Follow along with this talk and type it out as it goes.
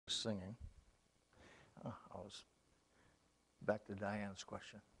singing. I was back to Diane's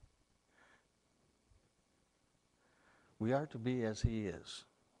question. We are to be as he is,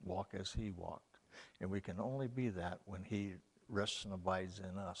 walk as he walked. And we can only be that when he rests and abides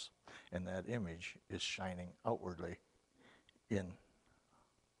in us. And that image is shining outwardly in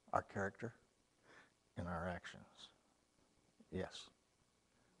our character, in our actions. Yes.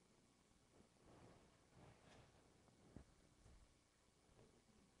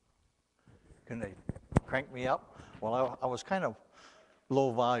 Can they crank me up? Well, I was kind of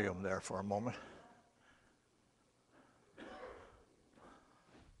low volume there for a moment.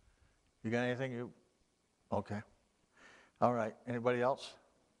 You got anything? Okay. All right. Anybody else?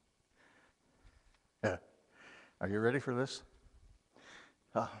 Yeah. Are you ready for this?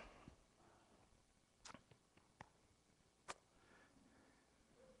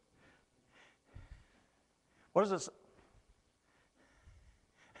 What is this?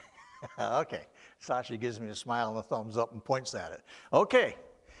 Okay. Sasha gives me a smile and a thumbs up and points at it. Okay.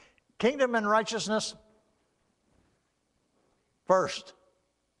 Kingdom and righteousness first.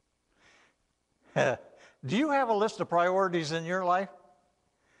 Do you have a list of priorities in your life?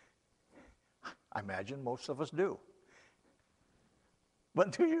 I imagine most of us do.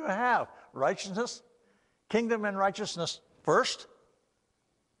 But do you have righteousness, kingdom and righteousness first?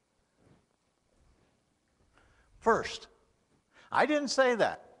 First. I didn't say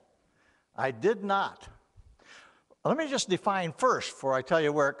that. I did not. Let me just define first before I tell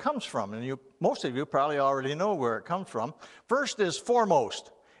you where it comes from. And most of you probably already know where it comes from. First is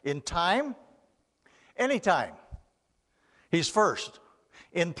foremost. In time, anytime. He's first.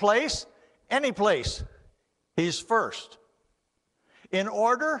 In place, any place. He's first. In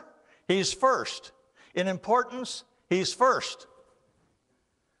order, he's first. In importance, he's first.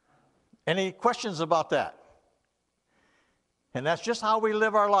 Any questions about that? And that's just how we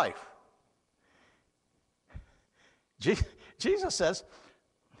live our life. Jesus says,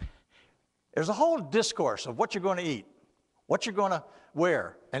 there's a whole discourse of what you're going to eat, what you're going to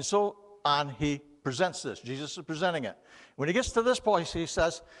wear, and so on. He presents this. Jesus is presenting it. When he gets to this point, he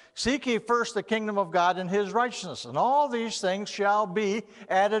says, seek ye first the kingdom of God and his righteousness, and all these things shall be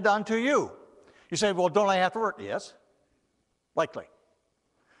added unto you. You say, well, don't I have to work? Yes, likely.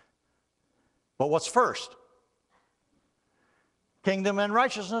 But what's first? Kingdom and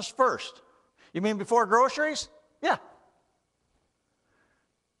righteousness first. You mean before groceries? Yeah.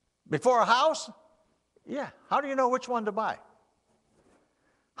 Before a house? Yeah. How do you know which one to buy?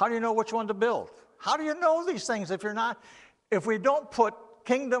 How do you know which one to build? How do you know these things if we don't put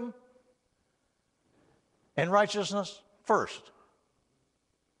kingdom and righteousness first?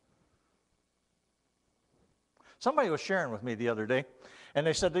 Somebody was sharing with me the other day, and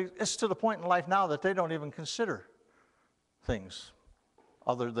they said it's to the point in life now that they don't even consider things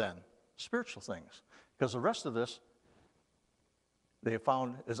other than spiritual things, because the rest of this they have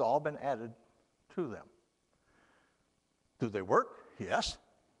found has all been added to them. Do they work? Yes.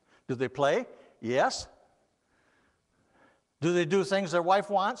 Do they play? Yes. Do they do things their wife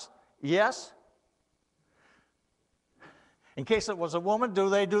wants? Yes. In case it was a woman, do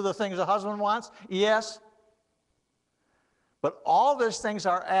they do the things the husband wants? Yes. But all these things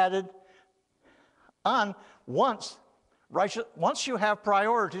are added on once you have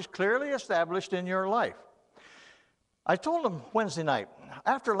priorities clearly established in your life. I told him Wednesday night,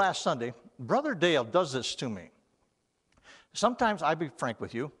 after last Sunday, Brother Dale does this to me. Sometimes, I'll be frank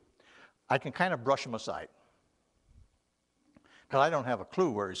with you, I can kind of brush him aside, because I don't have a clue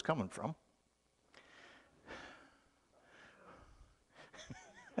where he's coming from.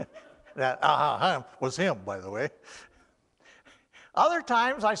 That was him, by the way. Other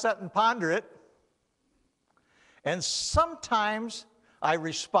times I sit and ponder it, and sometimes I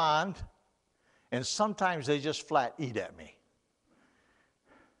respond, and sometimes they just flat eat at me.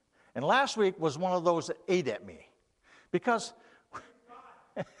 And last week was one of those that ate at me, because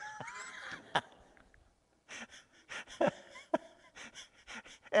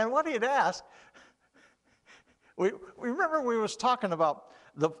and what he'd ask, we remember we was talking about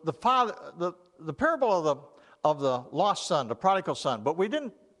the parable of the lost son, the prodigal son, but we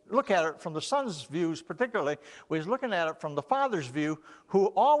didn't look at it from the son's views particularly. We was looking at it from the father's view, who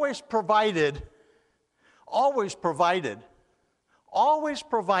always provided.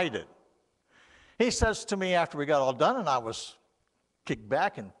 He says to me after we got all done, and I was kicked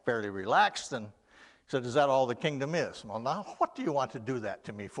back and fairly relaxed, and said, is that all the kingdom is? Well, now, what do you want to do that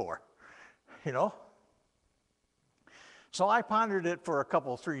to me for? You know? So I pondered it for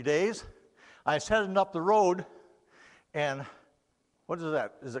 3 days. I was heading up the road, and what is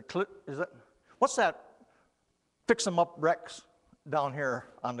that? What's that fix-em-up Rex down here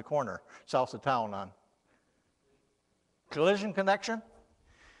on the corner, south of town on collision connection.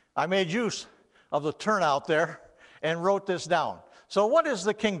 I made use of the turnout there and wrote this down. So what is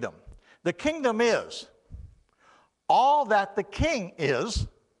the kingdom? The kingdom is all that the king is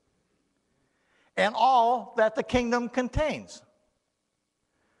and all that the kingdom contains.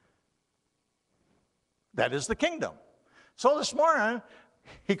 That is the kingdom. So this morning,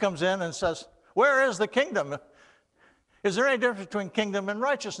 he comes in and says, where is the kingdom? Is there any difference between kingdom and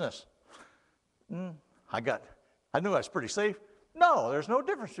righteousness? I knew I was pretty safe. No, there's no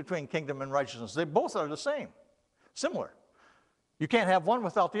difference between kingdom and righteousness. They both are the same, similar. You can't have one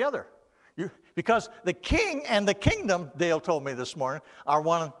without the other. Because the king and the kingdom, Dale told me this morning, are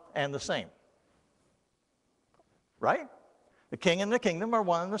one and the same. Right? The king and the kingdom are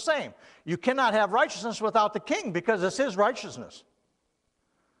one and the same. You cannot have righteousness without the king because it's his righteousness.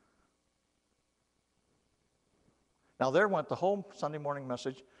 Now there went the whole Sunday morning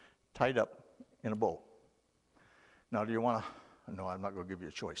message tied up in a bow. Now do you want to? No, I'm not going to give you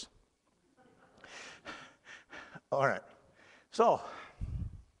a choice. All right. So,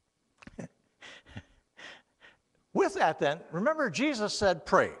 with that then, remember Jesus said,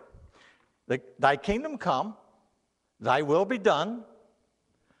 pray. Thy kingdom come, thy will be done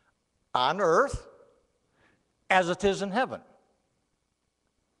on earth as it is in heaven.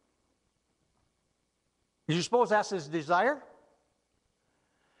 Do you suppose that's his desire?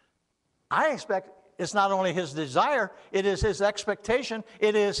 I expect it's not only his desire, it is his expectation,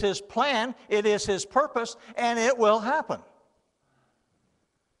 it is his plan, it is his purpose, and it will happen.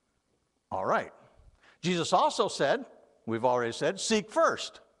 All right. Jesus also said, we've already said, seek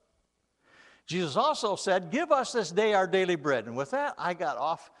first. Jesus also said, give us this day our daily bread. And with that, I got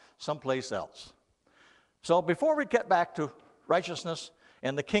off someplace else. So before we get back to righteousness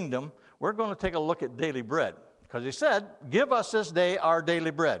and the kingdom, we're going to take a look at daily bread. Because he said, give us this day our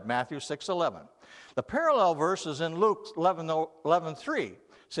daily bread, Matthew 6:11. The parallel verse is in Luke 11:3.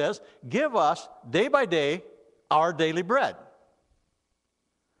 Says, give us day by day our daily bread.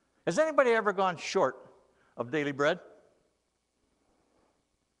 Has anybody ever gone short of daily bread?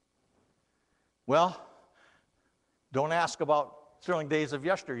 Well, don't ask about thrilling days of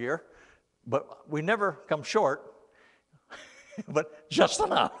yesteryear, but we never come short, but just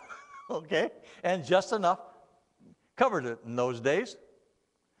enough, okay? And just enough covered it in those days.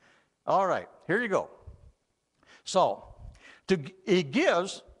 All right, here you go. So, he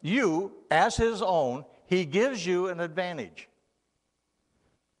gives you as his own, he gives you an advantage.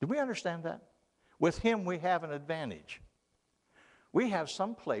 Do we understand that? With him, we have an advantage. We have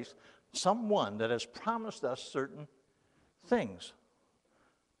someone that has promised us certain things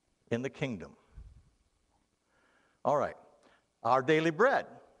in the kingdom. All right. Our daily bread.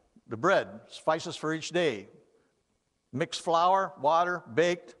 The bread suffices for each day. Mixed flour, water,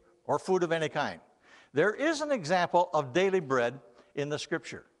 baked, or food of any kind. There is an example of daily bread in the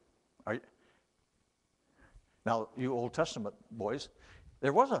Scripture. Now, you Old Testament boys,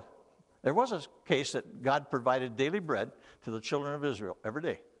 there was a case that God provided daily bread to the children of Israel every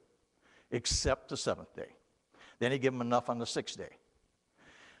day, except the seventh day. Then he gave them enough on the sixth day.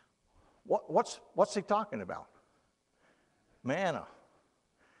 What's he talking about? Manna,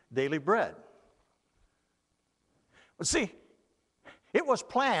 daily bread. But see, it was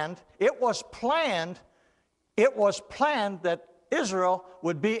planned that Israel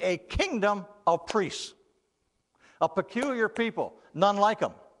would be a kingdom of priests, a peculiar people, none like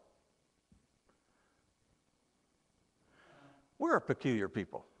them. We're a peculiar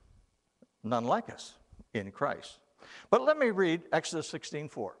people, none like us in Christ. But let me read Exodus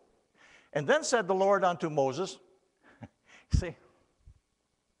 16:4. And then said the Lord unto Moses, see,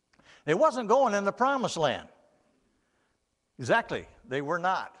 they wasn't going in the promised land. Exactly, they were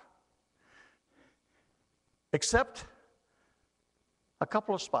not. Except a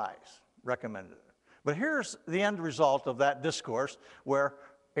couple of spies recommended it. But here's the end result of that discourse where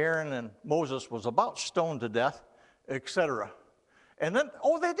Aaron and Moses was about stoned to death, etc. And then,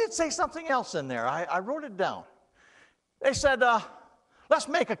 they did say something else in there. I wrote it down. They said, let's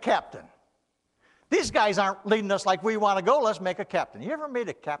make a captain. These guys aren't leading us like we want to go. Let's make a captain. You ever made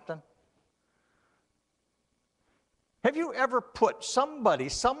a captain? Have you ever put somebody,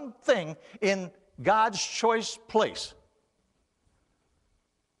 something in God's choice place?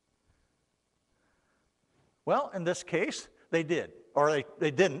 Well, in this case, they did. Or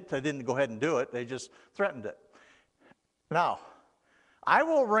they didn't. They didn't go ahead and do it. They just threatened it. Now, I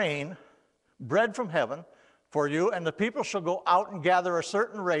will rain bread from heaven for you, and the people shall go out and gather a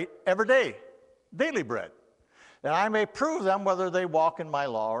certain rate every day, daily bread, that I may prove them whether they walk in my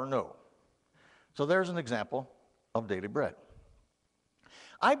law or no. So there's an example of daily bread.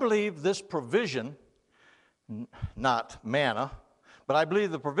 I believe this provision, not manna, but I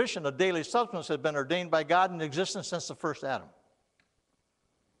believe the provision of daily substance has been ordained by God in existence since the first Adam.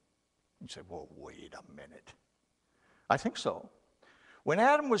 You say, well, wait a minute. I think so. When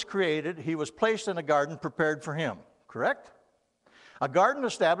Adam was created, he was placed in a garden prepared for him, correct? A garden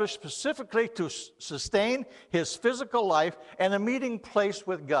established specifically to sustain his physical life and a meeting place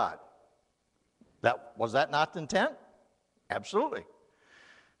with God. Was that not the intent? Absolutely.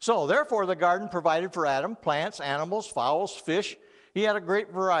 So, therefore, the garden provided for Adam plants, animals, fowls, fish. He had a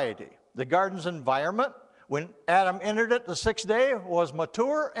great variety. The garden's environment, when Adam entered it the sixth day, was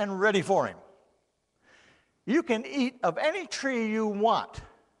mature and ready for him. You can eat of any tree you want,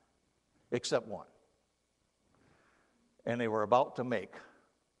 except one. And they were about to make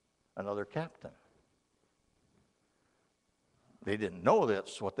another captain. They didn't know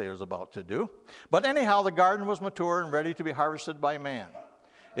that's what they was about to do. But anyhow, the garden was mature and ready to be harvested by man.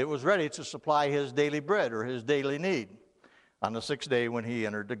 It was ready to supply his daily bread or his daily need on the sixth day when he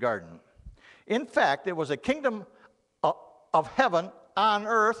entered the garden. In fact, it was a kingdom of heaven on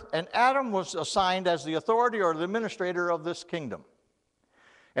earth, and Adam was assigned as the authority or the administrator of this kingdom.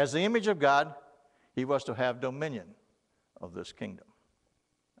 As the image of God, he was to have dominion of this kingdom.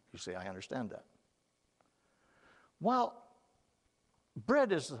 You say, I understand that. While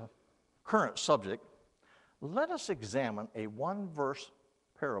bread is the current subject, let us examine a one-verse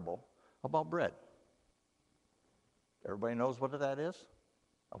parable about bread. Everybody knows what that is?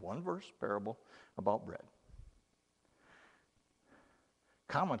 A one-verse parable about bread.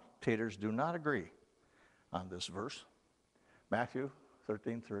 Commentators do not agree on this verse. Matthew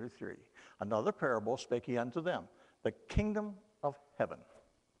 13:33. Another parable spake he unto them, the kingdom of heaven.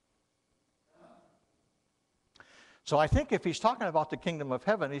 So I think if he's talking about the kingdom of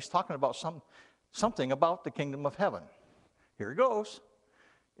heaven, he's talking about something about the kingdom of heaven. Here it goes.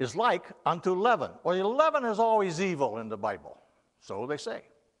 Is like unto leaven. Well, leaven is always evil in the Bible. So they say.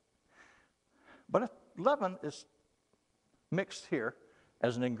 But if leaven is mixed here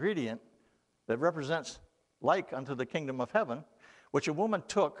as an ingredient that represents like unto the kingdom of heaven, which a woman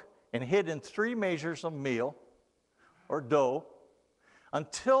took and hid in 3 measures of meal or dough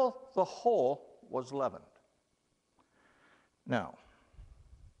until the whole was leavened. Now,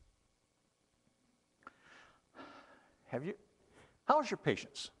 how's your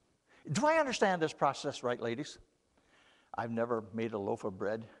patience? Do I understand this process right, ladies? I've never made a loaf of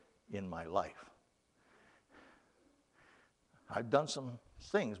bread in my life. I've done some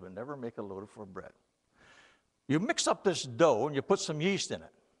things, but never make a loaf of bread. You mix up this dough and you put some yeast in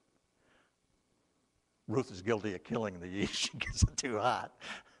it. Ruth is guilty of killing the yeast. She gets it too hot.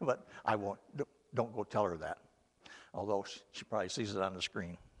 But I won't. Don't go tell her that. Although she probably sees it on the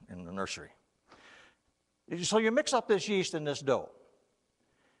screen in the nursery. So you mix up this yeast in this dough.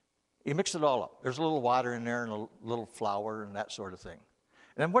 You mix it all up. There's a little water in there and a little flour and that sort of thing.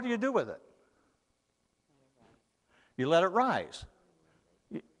 And then what do you do with it? You let it rise.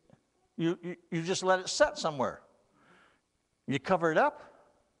 You just let it set somewhere. You cover it up.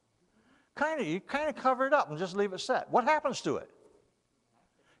 You kind of cover it up and just leave it set. What happens to it?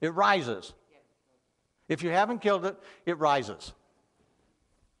 It rises. If you haven't killed it, it rises.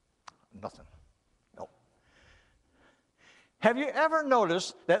 Nothing. No. Have you ever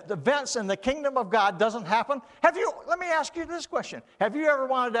noticed that the events in the kingdom of God doesn't happen? Let me ask you this question. Have you ever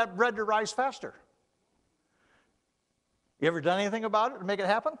wanted that bread to rise faster? You ever done anything about it to make it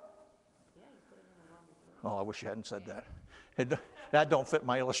happen? Oh, I wish you hadn't said that. That don't fit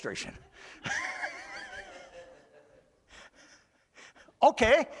my illustration.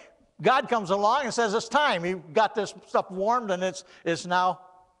 Okay, God comes along and says it's time. You got this stuff warmed and it's now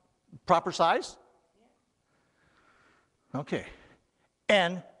proper size? Okay.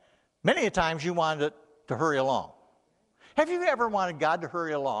 And many a times you wanted it to hurry along. Have you ever wanted God to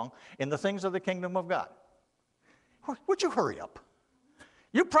hurry along in the things of the kingdom of God? Would you hurry up?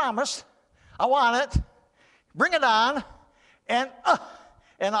 You promised, I want it, bring it on, and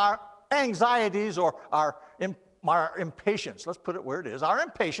our anxieties or our impatience, let's put it where it is, our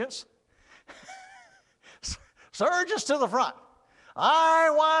impatience surges to the front. I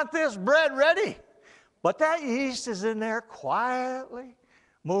want this bread ready. But that yeast is in there quietly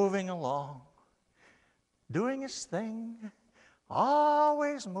moving along, doing its thing,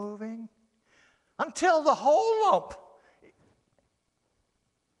 always moving, until the whole lump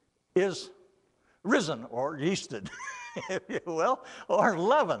is risen or yeasted, if you will, or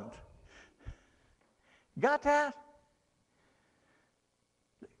leavened. Got that?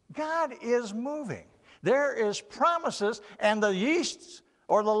 God is moving. There is promises, and the yeast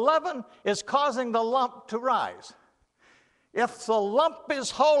or the leaven is causing the lump to rise. If the lump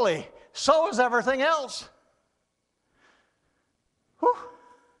is holy, so is everything else. Whew.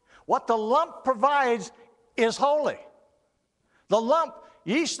 What the lump provides is holy. The lump,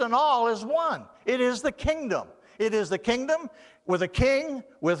 yeast and all, is one. It is the kingdom. It is the kingdom with a king,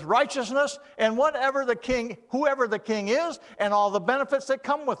 with righteousness, and whoever the king is, and all the benefits that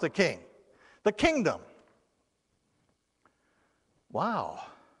come with the king. The kingdom. Wow.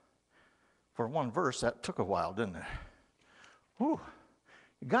 For one verse, that took a while, didn't it? Whew.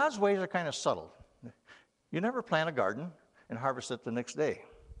 God's ways are kind of subtle. You never plant a garden and harvest it the next day.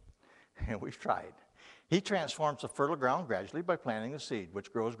 And we've tried. He transforms the fertile ground gradually by planting the seed,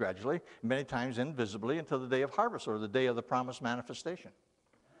 which grows gradually, many times invisibly, until the day of harvest or the day of the promised manifestation.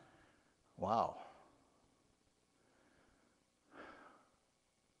 Wow.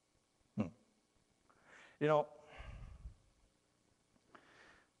 You know,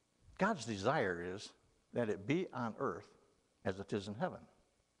 God's desire is that it be on earth as it is in heaven.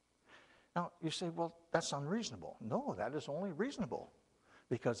 Now, you say, well, that's unreasonable. No, that is only reasonable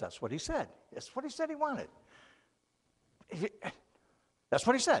because that's what he said. It's what he said he wanted. That's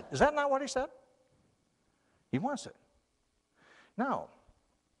what he said. Is that not what he said? He wants it. Now,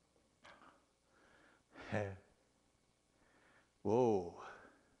 whoa.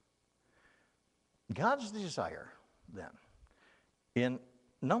 God's desire, then, in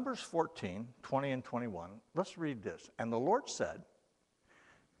Numbers 14, 20 and 21, let's read this. And the Lord said,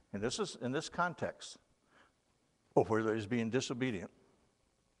 and this is in this context, where there is being disobedient,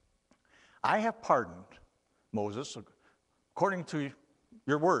 I have pardoned Moses, according to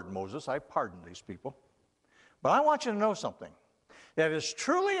your word, Moses, I pardoned these people. But I want you to know something, that as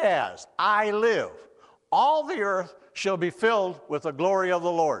truly as I live, all the earth shall be filled with the glory of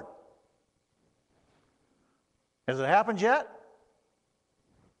the Lord. Has it happened yet?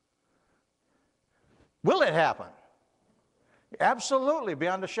 Will it happen? Absolutely,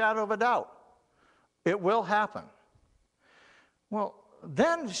 beyond a shadow of a doubt. It will happen. Well,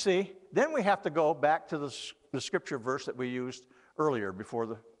 then, you see, then we have to go back to the scripture verse that we used earlier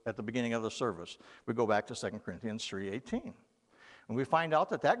at the beginning of the service. We go back to 2 Corinthians 3:18. And we find out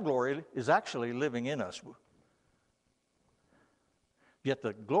that glory is actually living in us. Yet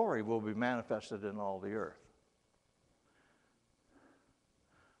the glory will be manifested in all the earth.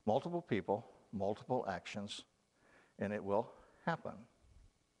 Multiple people, multiple actions, and it will happen.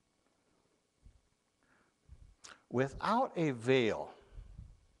 Without a veil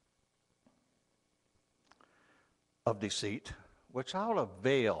of deceit, without a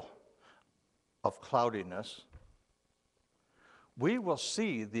veil of cloudiness, we will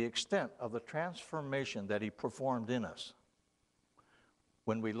see the extent of the transformation that he performed in us.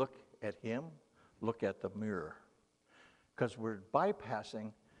 When we look at him, look at the mirror. Because we're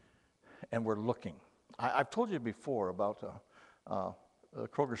bypassing and we're looking. I've told you before about a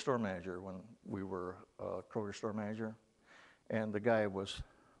Kroger store manager when we were a Kroger store manager, and the guy was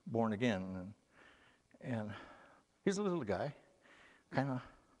born again, and he's a little guy, kind of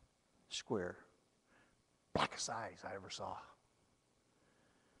square, blackest eyes I ever saw.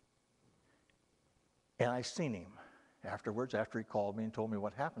 And I seen him afterwards, after he called me and told me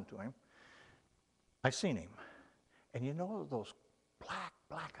what happened to him. I seen him, and you know those black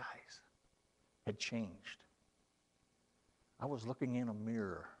eyes had changed. I was looking in a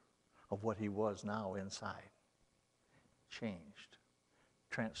mirror of what he was now inside. Changed,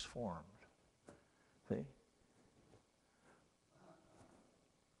 transformed. See?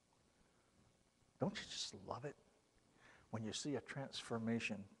 Don't you just love it when you see a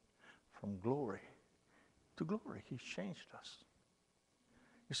transformation from glory to glory? He's changed us.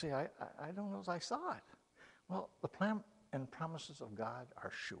 You say, I don't know as I saw it. Well, the plan and promises of God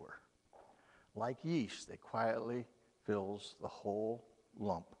are sure. Like yeast, they quietly fills the whole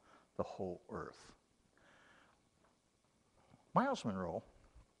lump, the whole earth. Miles Monroe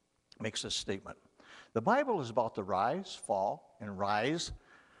makes this statement. The Bible is about the rise, fall, and rise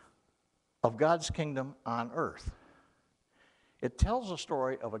of God's kingdom on earth. It tells a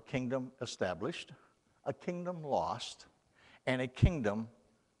story of a kingdom established, a kingdom lost, and a kingdom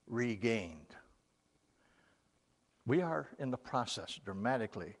regained. We are in the process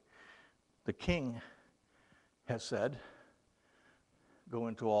dramatically. The king has said, go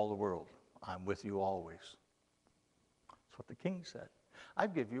into all the world. I'm with you always. That's what the king said. I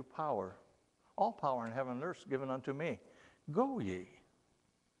give you power. All power in heaven and earth is given unto me. Go ye.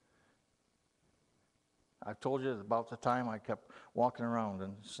 I've told you about the time I kept walking around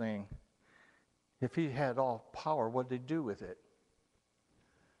and saying, if he had all power, what did he do with it?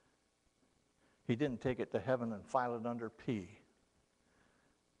 He didn't take it to heaven and file it under P.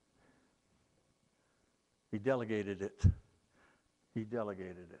 He delegated it He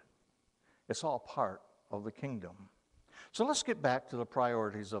delegated it. It's all part of the kingdom. So let's get back to the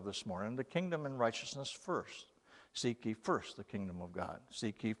priorities of this morning. The kingdom and righteousness first. Seek ye first the kingdom of God.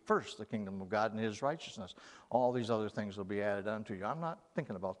 Seek ye first the kingdom of God and his righteousness. All these other things will be added unto you. I'm not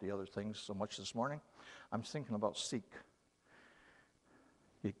thinking about the other things so much this morning. I'm thinking about seek.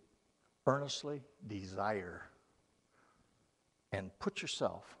 You earnestly desire and put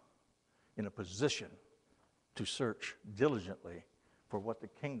yourself in a position to search diligently for what the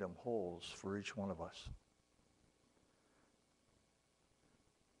kingdom holds for each one of us.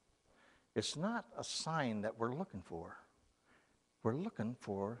 It's not a sign that we're looking for. We're looking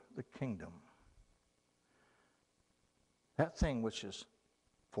for the kingdom. That thing which is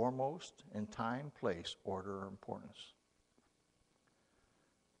foremost in time, place, order, or importance.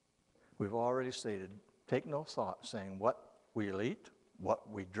 We've already stated, take no thought saying what we'll eat, what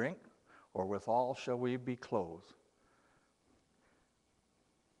we drink, or withal shall we be clothed.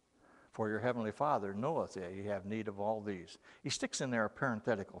 For your heavenly Father knoweth that ye have need of all these. He sticks in there a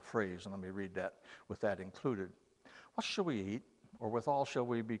parenthetical phrase, and let me read that with that included. What shall we eat, or withal shall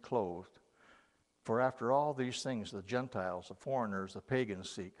we be clothed? For after all these things the Gentiles, the foreigners, the pagans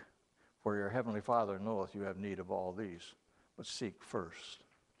seek. For your heavenly Father knoweth you have need of all these. But seek first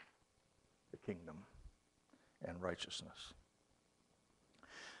the kingdom and righteousness.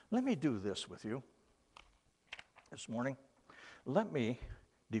 Let me do this with you this morning. Let me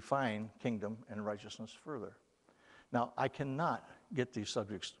define kingdom and righteousness further. Now, I cannot get these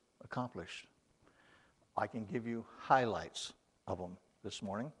subjects accomplished. I can give you highlights of them this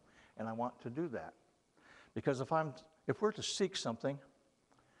morning, and I want to do that. Because if we're to seek something,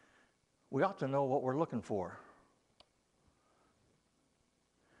 we ought to know what we're looking for.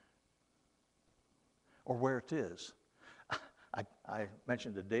 Or where it is. I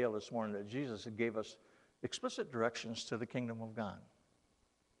mentioned to Dale this morning that Jesus gave us explicit directions to the kingdom of God.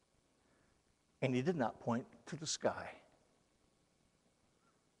 And he did not point to the sky.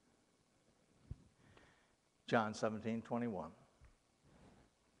 John 17:21.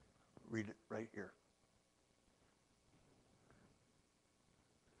 Read it right here.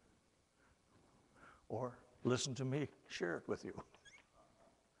 Or listen to me share it with you.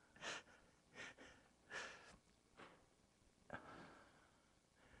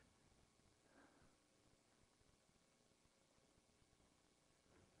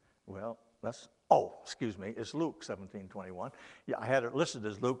 Well, it's Luke 17:21. Yeah, I had it listed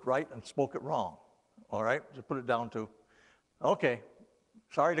as Luke, right, and spoke it wrong. All right, just put it down to, okay,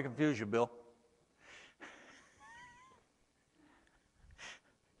 sorry to confuse you, Bill.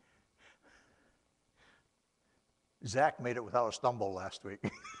 Zach made it without a stumble last week.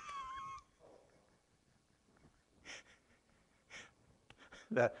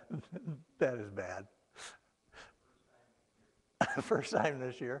 That is bad. First time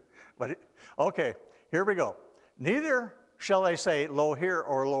this year. Okay, here we go. Neither shall they say, lo here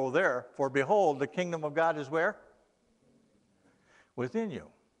or lo there, for behold, the kingdom of God is where? Within you.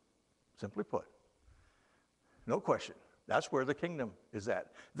 Simply put. No question. That's where the kingdom is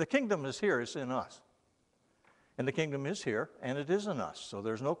at. The kingdom is here, it's in us. And the kingdom is here, and it is in us. So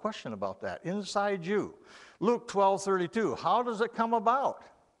there's no question about that. Inside you. Luke 12:32. How does it come about?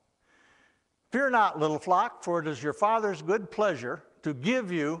 Fear not, little flock, for it is your Father's good pleasure to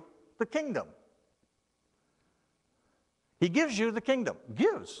give you the kingdom. He gives you the kingdom.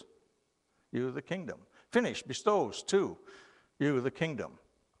 Gives you the kingdom. Finish, bestows to you the kingdom.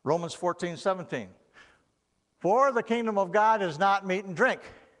 Romans 14:17. For the kingdom of God is not meat and drink.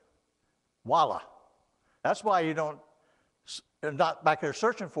 Voila. That's why you're not back there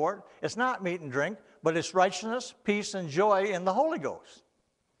searching for it. It's not meat and drink, but it's righteousness, peace, and joy in the Holy Ghost.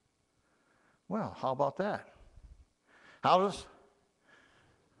 Well, how about that? How does,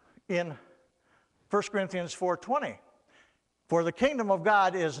 in 1 Corinthians 4:20, for the kingdom of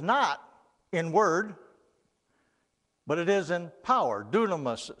God is not in word, but it is in power,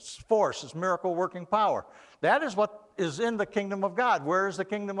 dunamis, it's force, it's miracle working power. That is what is in the kingdom of God. Where is the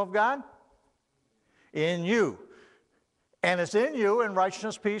kingdom of God? In you. And it's in you in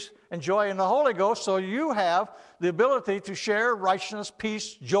righteousness, peace, and joy in the Holy Ghost, so you have the ability to share righteousness,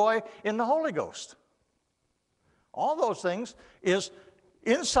 peace, joy in the Holy Ghost. All those things is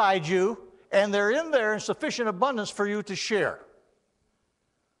inside you, and they're in there in sufficient abundance for you to share.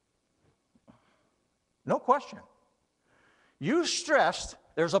 No question. You stressed,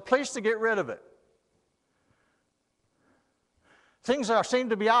 there's a place to get rid of it. Things that seem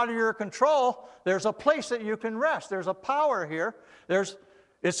to be out of your control, there's a place that you can rest. There's a power here.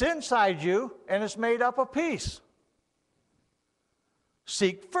 It's inside you, and it's made up of peace.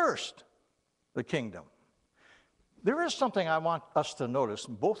 Seek first the kingdom. There is something I want us to notice,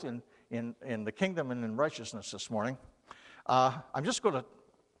 both in the kingdom and in righteousness this morning. I'm just going to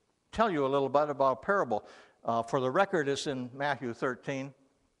tell you a little bit about a parable. For the record, it's in Matthew 13,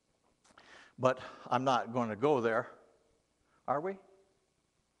 but I'm not going to go there. Are we?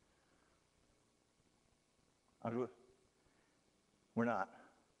 We're not.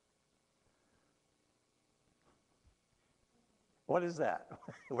 What is that?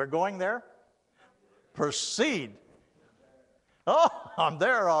 We're going there? Proceed. Oh, I'm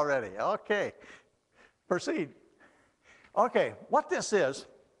there already. Okay. Proceed. Okay, what this is,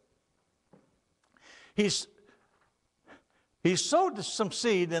 he sowed some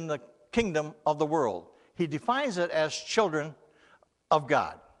seed in the kingdom of the world. He defines it as children of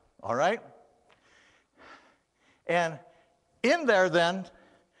God. All right? And in there then,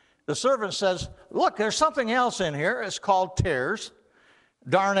 the servant says, look, there's something else in here. It's called tares,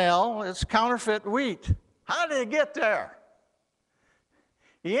 darnel, it's counterfeit wheat. How did it get there?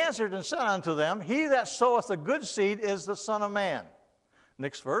 He answered and said unto them, he that soweth the good seed is the Son of Man.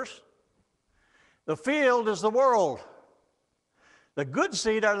 Next verse. The field is the world. The good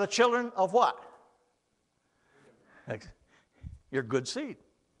seed are the children of what? Your good seed.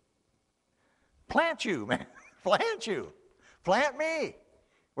 Plant you, man. Plant you. Plant me.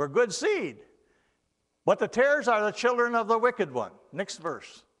 We're good seed. But the tares are the children of the wicked one. Next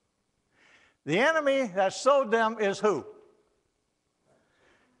verse. The enemy that sowed them is who?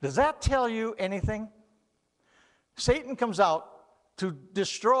 Does that tell you anything? Satan comes out to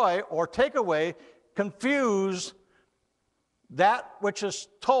destroy or take away, confuse that which is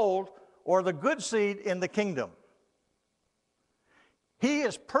told or the good seed in the kingdom. He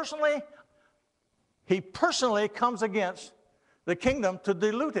personally comes against the kingdom to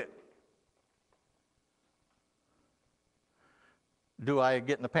dilute it. Do I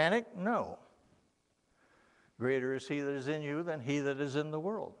get in a panic? No. Greater is he that is in you than he that is in the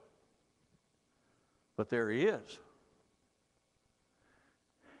world. But there he is.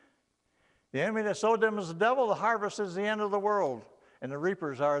 The enemy that sowed them is the devil, the harvest is the end of the world, and the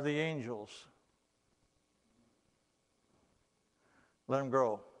reapers are the angels. Let them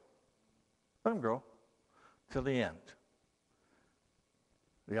grow. Let them grow till the end.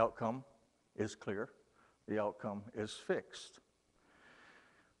 The outcome is clear. The outcome is fixed.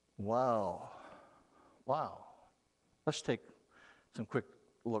 Wow. Wow. Let's take some quick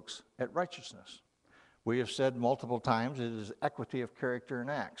looks at righteousness. We have said multiple times it is equity of character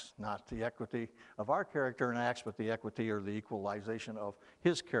and acts, not the equity of our character and acts, but the equity or the equalization of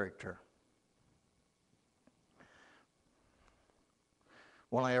his character.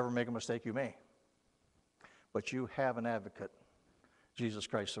 Won't I ever make a mistake? You may. But you have an advocate, Jesus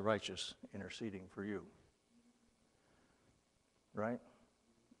Christ the righteous, interceding for you. Right?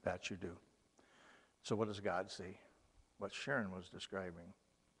 That you do. So what does God see? What Sharon was describing.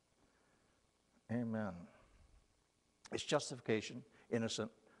 Amen. It's justification, innocent,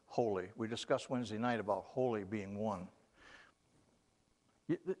 holy. We discussed Wednesday night about holy being one.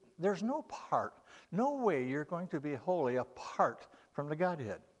 There's no way you're going to be holy apart from the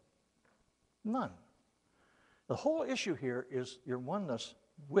Godhead. None. The whole issue here is your oneness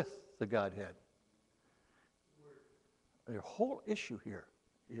with the Godhead. The whole issue here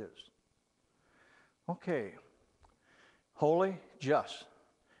is. Okay. Holy, just.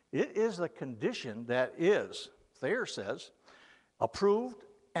 It is the condition that is, Thayer says, approved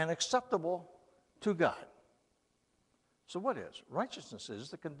and acceptable to God. So what is? Righteousness is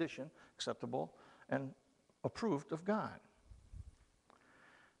the condition acceptable and approved of God.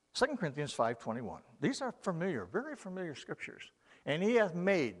 2 Corinthians 5:21. These are familiar, very familiar scriptures. And he hath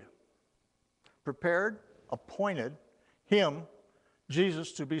made, prepared, appointed him,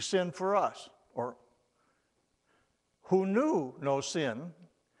 Jesus, to be sin for us, or who knew no sin,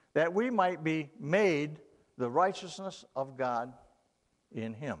 that we might be made the righteousness of God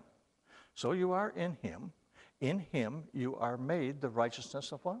in him. So you are in him. In him you are made the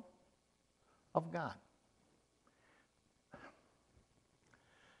righteousness of what? Of God.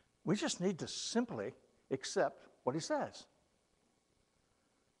 We just need to simply accept what he says.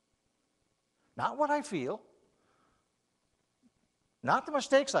 Not what I feel. Not the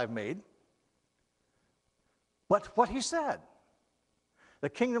mistakes I've made. But what he said. The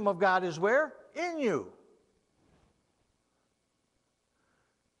kingdom of God is where? In you.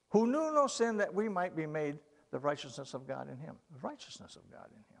 Who knew no sin, that we might be made the righteousness of God in him. The righteousness of God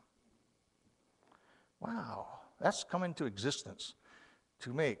in him. Wow. That's come into existence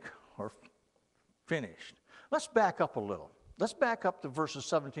to make or finished. Let's back up a little. Let's back up to verses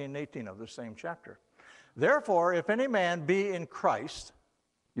 17 and 18 of the same chapter. Therefore, if any man be in Christ,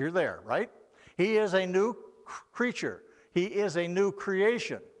 you're there, right? He is a new creature. He is a new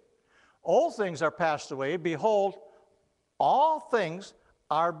creation. Old things are passed away. Behold, all things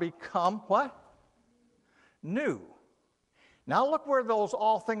are become what? New. Now look where those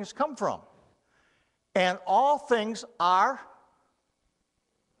all things come from. And all things are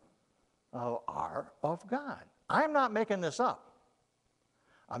of God. I'm not making this up.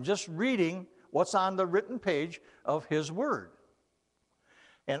 I'm just reading what's on the written page of His Word.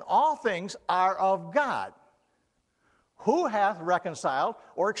 And all things are of God, who hath reconciled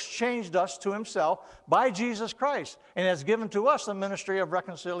or exchanged us to Himself by Jesus Christ, and has given to us the ministry of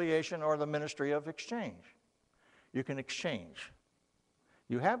reconciliation, or the ministry of exchange. You can exchange.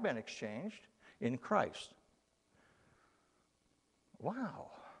 You have been exchanged in Christ.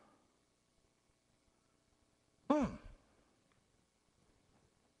 Wow.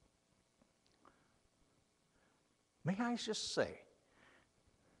 May I just say,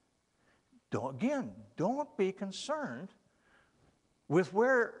 don't be concerned with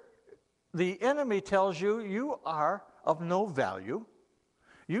where the enemy tells you you are of no value.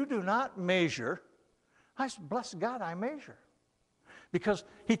 You do not measure. Bless God, I measure. Because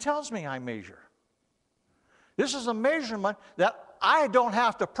He tells me I measure. This is a measurement that I don't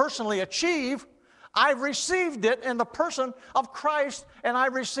have to personally achieve. I've received it in the person of Christ, and I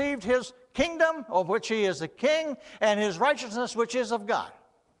received His kingdom, of which He is the king, and His righteousness, which is of God.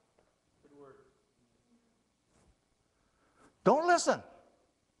 Don't listen.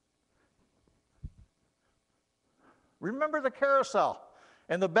 Remember the carousel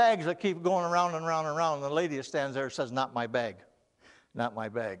and the bags that keep going around and around and around, and the lady that stands there says, "Not my bag, not my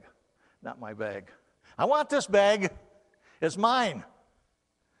bag, not my bag. I want this bag. It's mine.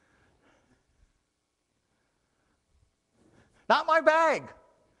 Not my bag."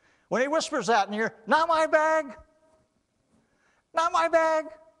 When he whispers that in your ear, "Not my bag, not my bag."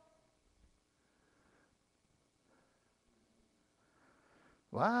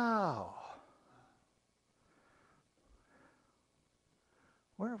 Wow.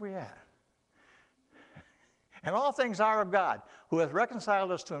 Where are we at? And all things are of God, who hath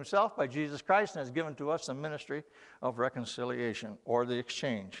reconciled us to Himself by Jesus Christ, and has given to us the ministry of reconciliation, or the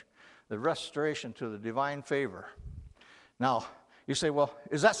exchange, the restoration to the divine favor. Now, you say, well,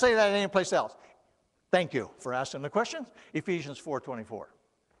 does that say that any place else? Thank you for asking the question. Ephesians 4:24.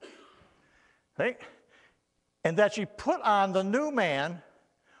 Okay? And that ye put on the new man,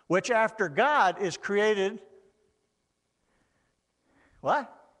 which after God is created, what?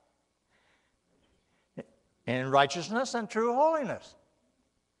 In righteousness and true holiness.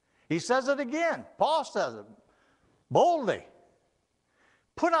 He says it again. Paul says it boldly.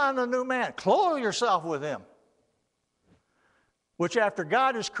 Put on the new man. Clothe yourself with him, which after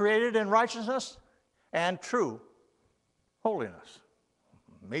God is created in righteousness and true holiness.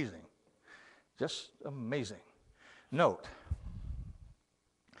 Amazing. Just amazing. Note,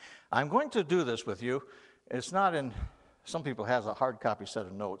 I'm going to do this with you. It's not in, some people has a hard copy set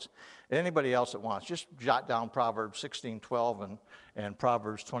of notes. Anybody else that wants, just jot down Proverbs 16:12 and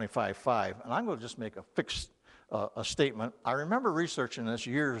Proverbs 25:5. And I'm going to just make a fixed statement. I remember researching this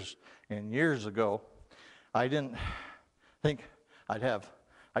years and years ago. I didn't think I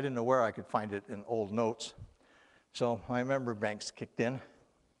didn't know where I could find it in old notes. So my memory banks kicked in.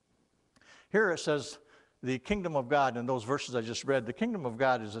 Here it says, the kingdom of God, in those verses I just read, the kingdom of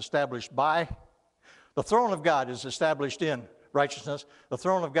God is established by, the throne of God is established in righteousness. The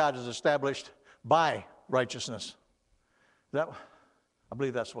throne of God is established by righteousness. I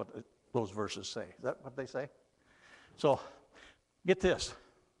believe that's what those verses say. Is that what they say? So, get this,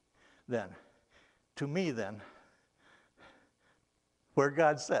 then. To me, then, where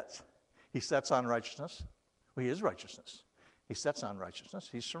God sets, He sets on righteousness. Well, He is righteousness. He sets on righteousness.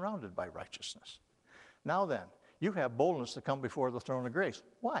 He's surrounded by righteousness. Now then, you have boldness to come before the throne of grace.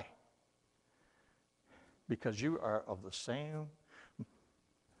 Why? Because you are of the same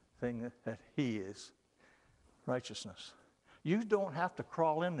thing that He is, righteousness. You don't have to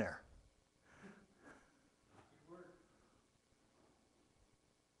crawl in there.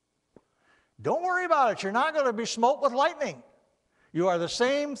 Don't worry about it. You're not going to be smote with lightning. You are the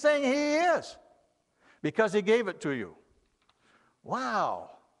same thing He is, because He gave it to you.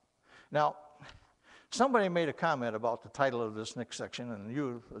 Wow. Now, somebody made a comment about the title of this next section, and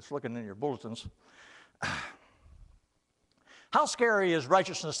you, it's looking in your bulletins. How scary is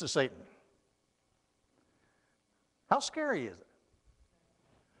righteousness to Satan? How scary is it?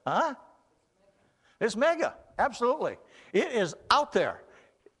 Huh? It's mega, absolutely. It is out there.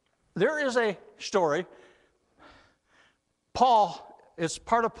 There is a story. Paul, it's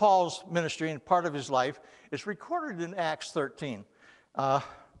part of Paul's ministry and part of his life. It's recorded in Acts 13.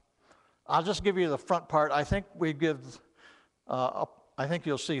 I'll just give you the front part. I think I think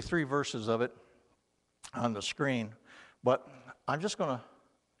you'll see 3 verses of it on the screen, but I'm just going to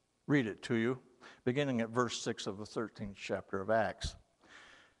read it to you, beginning at verse 6 of the 13th chapter of Acts.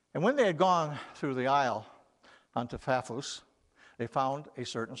 And when they had gone through the isle unto Paphos, they found a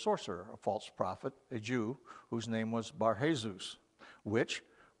certain sorcerer, a false prophet, a Jew, whose name was Bar-Jesus, which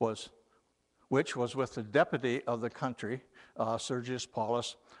was with the deputy of the country, Sergius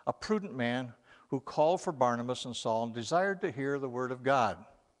Paulus, a prudent man who called for Barnabas and Saul and desired to hear the word of God.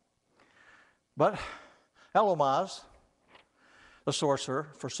 But Elomaz, the sorcerer,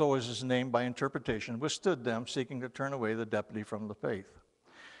 for so is his name by interpretation, withstood them, seeking to turn away the deputy from the faith.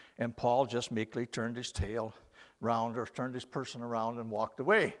 And Paul just meekly turned his tail round, or turned his person around and walked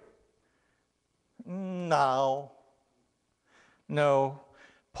away. No.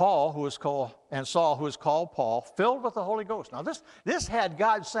 Paul, who is called, and Saul, who is called Paul, filled with the Holy Ghost. Now this had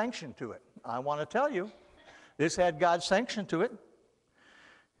God's sanction to it. I want to tell you, this had God's sanction to it,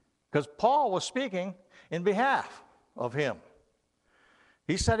 because Paul was speaking in behalf of him.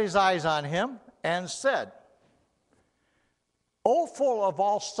 He set his eyes on him and said, "O full of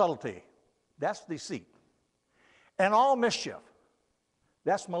all subtlety," that's deceit, "and all mischief,"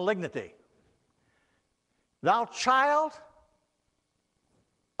 that's malignity, "thou child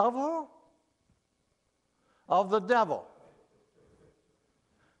of who? Of the devil."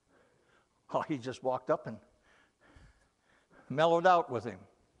 Oh, he just walked up and mellowed out with him.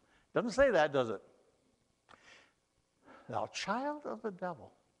 Doesn't say that, does it? "Thou child of the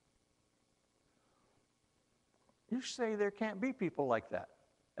devil." You say there can't be people like that.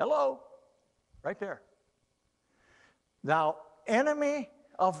 Hello? Right there. "Thou enemy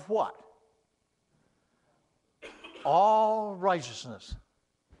of what? All righteousness."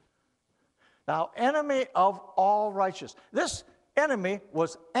 Thou enemy of all righteousness. This enemy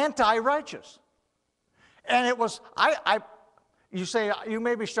was anti-righteous. And it was, you say, you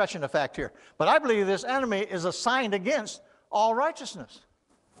may be stretching the fact here, but I believe this enemy is assigned against all righteousness.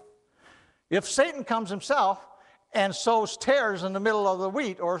 If Satan comes himself and sows tares in the middle of the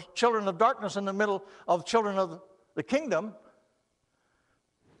wheat, or children of darkness in the middle of children of the kingdom,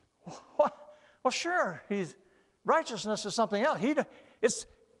 well, sure, righteousness is something else. It's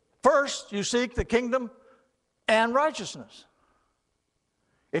first you seek the kingdom and righteousness.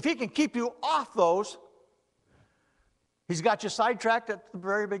 If he can keep you off those, he's got you sidetracked at the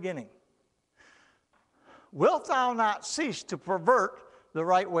very beginning. "Wilt thou not cease to pervert the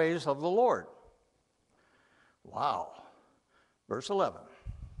right ways of the Lord?" Wow. Verse 11.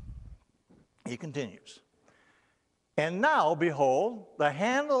 He continues. "And now, behold, the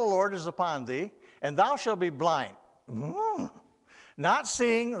hand of the Lord is upon thee, and thou shalt be blind, not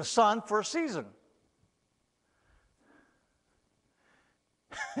seeing the sun for a season."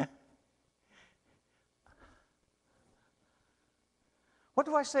 What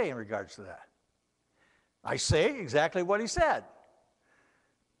do I say in regards to that? I say exactly what he said.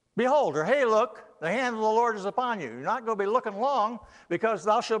 Behold, or hey, look, the hand of the Lord is upon you. You're not going to be looking long, because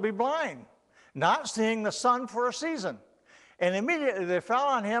thou shalt be blind, not seeing the sun for a season. And immediately there fell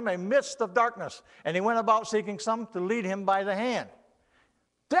on him a mist of darkness, and he went about seeking some to lead him by the hand.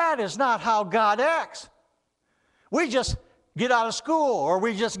 That is not how God acts. We just get out of school, or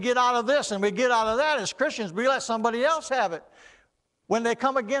we just get out of this and we get out of that. As Christians, we let somebody else have it when they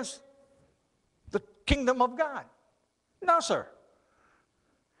come against the kingdom of God. No, sir.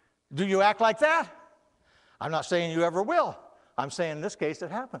 Do you act like that? I'm not saying you ever will. I'm saying in this case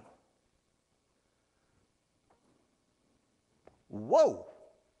it happened. Whoa.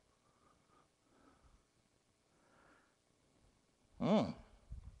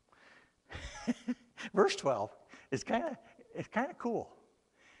 Verse 12 is kind of cool.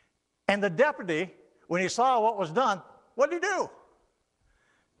 "And the deputy, when he saw what was done, what did he do?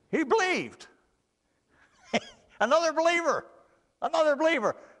 He believed." Another believer.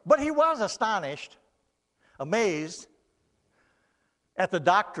 But he was astonished, amazed at the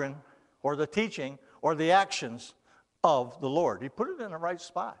doctrine or the teaching or the actions of the Lord. He put it in the right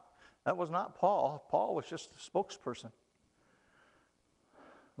spot. That was not Paul. Paul was just a spokesperson.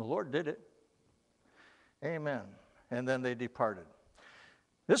 The Lord did it. Amen. And then they departed.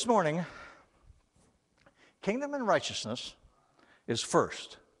 This morning, kingdom and righteousness is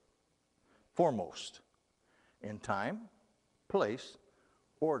first, foremost, in time, place,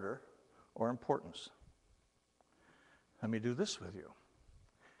 order, or importance. Let me do this with you,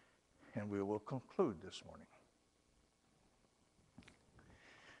 and we will conclude this morning.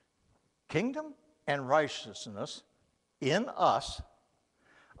 Kingdom and righteousness in us,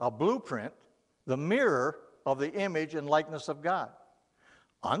 a blueprint, the mirror of the image and likeness of God,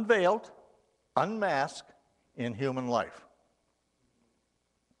 unveiled unmasked in human life.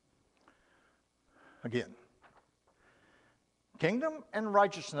 Again, kingdom and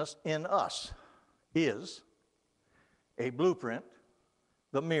righteousness in us is a blueprint,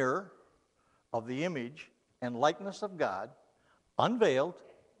 the mirror of the image and likeness of God, unveiled,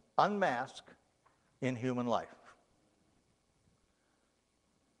 unmasked in human life.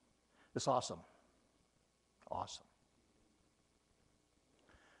 It's awesome. Awesome.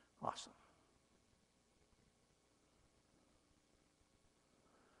 Awesome.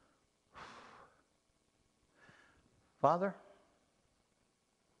 Father,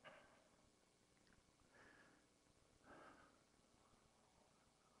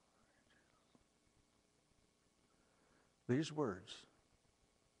 these words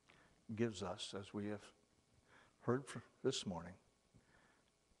gives us, as we have heard this morning,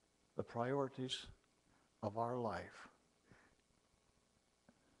 the priorities of our life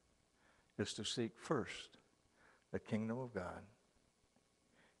is to seek first the kingdom of God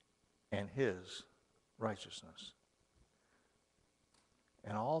and his righteousness.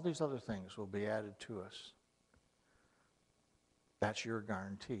 And all these other things will be added to us. That's your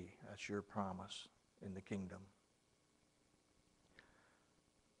guarantee. That's your promise in the kingdom.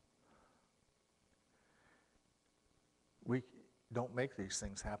 We don't make these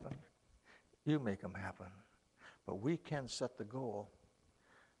things happen. You make them happen. But we can set the goal.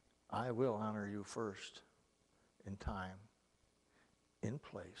 I will honor you first in time, in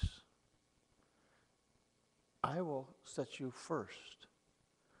place. I will set you first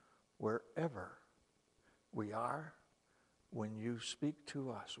wherever we are. When you speak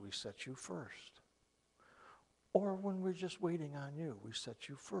to us, we set you first. Or when we're just waiting on you, we set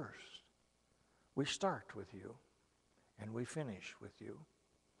you first. We start with you and we finish with you.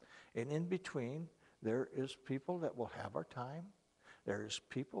 And in between, there is people that will have our time. There is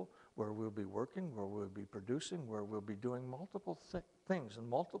people where we'll be working, where we'll be producing, where we'll be doing multiple things and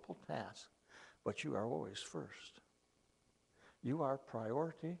multiple tasks. But you are always first. You are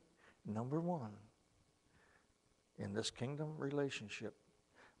priority number one in this kingdom relationship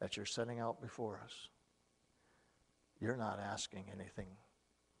that you're setting out before us. You're not asking anything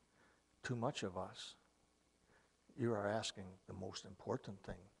too much of us. You are asking the most important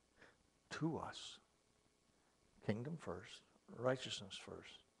thing to us. Kingdom first, righteousness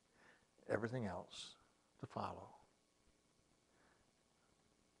first, everything else to follow.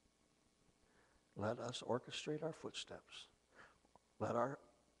 Let us orchestrate our footsteps. Let our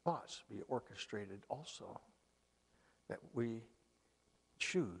thoughts be orchestrated also, that we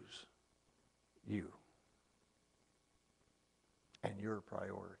choose you and your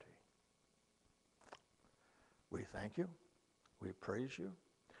priority. We thank you. We praise you.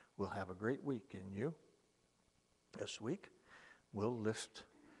 We'll have a great week in you. This week, we'll lift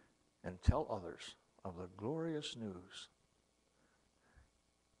and tell others of the glorious news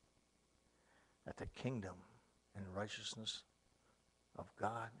that the kingdom and righteousness of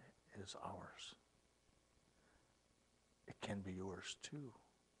God is ours. It can be yours too,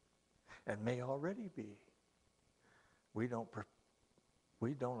 and may already be. We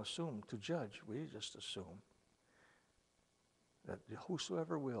don't assume to judge. We just assume that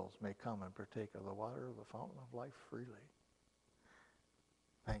whosoever wills may come and partake of the water of the fountain of life freely.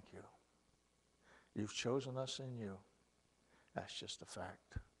 Thank you. You've chosen us in you. That's just a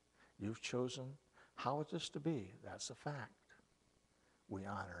fact. You've chosen how it is to be. That's a fact. We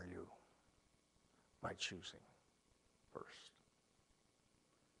honor you by choosing first.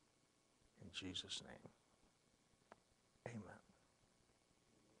 In Jesus' name, amen.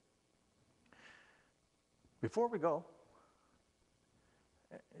 Before we go,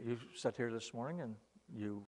 you sat here this morning and you